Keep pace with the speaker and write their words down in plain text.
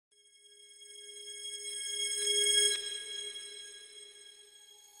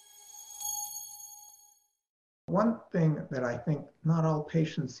One thing that I think not all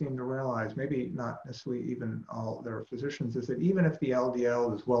patients seem to realize, maybe not necessarily even all their physicians, is that even if the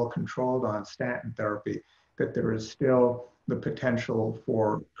LDL is well controlled on statin therapy, that there is still the potential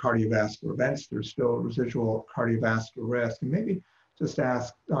for cardiovascular events. There's still residual cardiovascular risk. And maybe just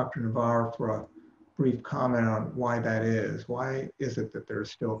ask Dr. Navarre for a brief comment on why that is. Why is it that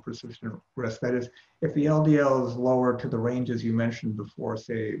there's still persistent risk? That is, if the LDL is lower to the ranges you mentioned before,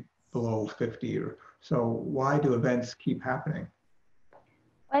 say below 50 or so, why do events keep happening?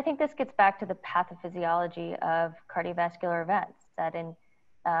 I think this gets back to the pathophysiology of cardiovascular events, that in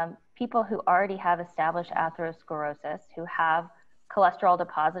people who already have established atherosclerosis, who have cholesterol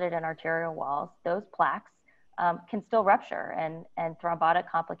deposited in arterial walls, those plaques can still rupture and thrombotic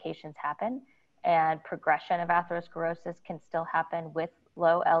complications happen, and progression of atherosclerosis can still happen with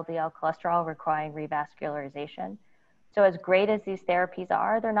low LDL cholesterol requiring revascularization. So as great as these therapies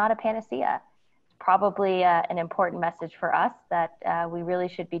are, they're not a panacea. It's probably an important message for us that we really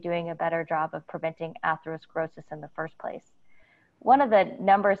should be doing a better job of preventing atherosclerosis in the first place. One of the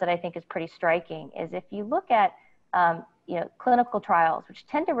numbers that I think is pretty striking is if you look at clinical trials, which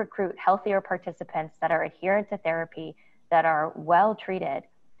tend to recruit healthier participants that are adherent to therapy, that are well treated,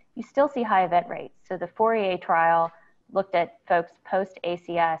 you still see high event rates. So the Fourier trial looked at folks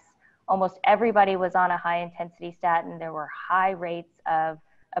post-ACS. Almost everybody was on a high-intensity statin. There were high rates of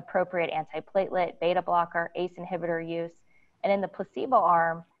appropriate antiplatelet, beta blocker, ACE inhibitor use. And in the placebo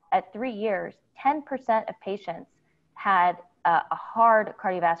arm, at 3 years, 10% of patients had a hard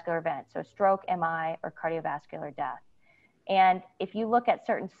cardiovascular event, so stroke, MI, or cardiovascular death. And if you look at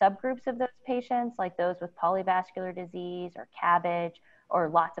certain subgroups of those patients, like those with polyvascular disease or CABG or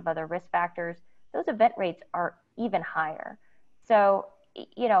lots of other risk factors, those event rates are even higher. So,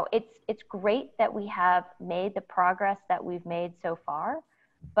 you know, it's great that we have made the progress that we've made so far,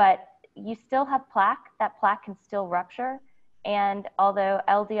 but you still have plaque. That plaque can still rupture. And although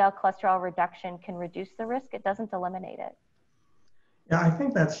LDL cholesterol reduction can reduce the risk, it doesn't eliminate it. Yeah, I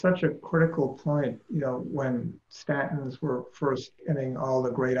think that's such a critical point. You know, when statins were first getting all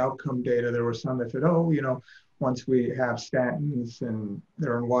the great outcome data, there were some that said, oh, you know, once we have statins and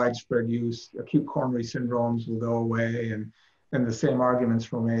they're in widespread use, acute coronary syndromes will go away. And the same arguments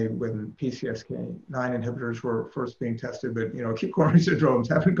were made when PCSK9 inhibitors were first being tested, but, you know, acute coronary syndromes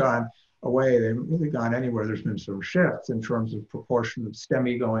haven't gone away. They haven't really gone anywhere. There's been some shifts in terms of proportion of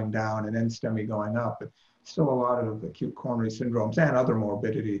STEMI going down and NSTEMI going up. But still a lot of acute coronary syndromes and other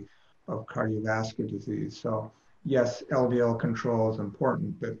morbidity of cardiovascular disease. So yes, LDL control is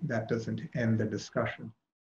important, but that doesn't end the discussion.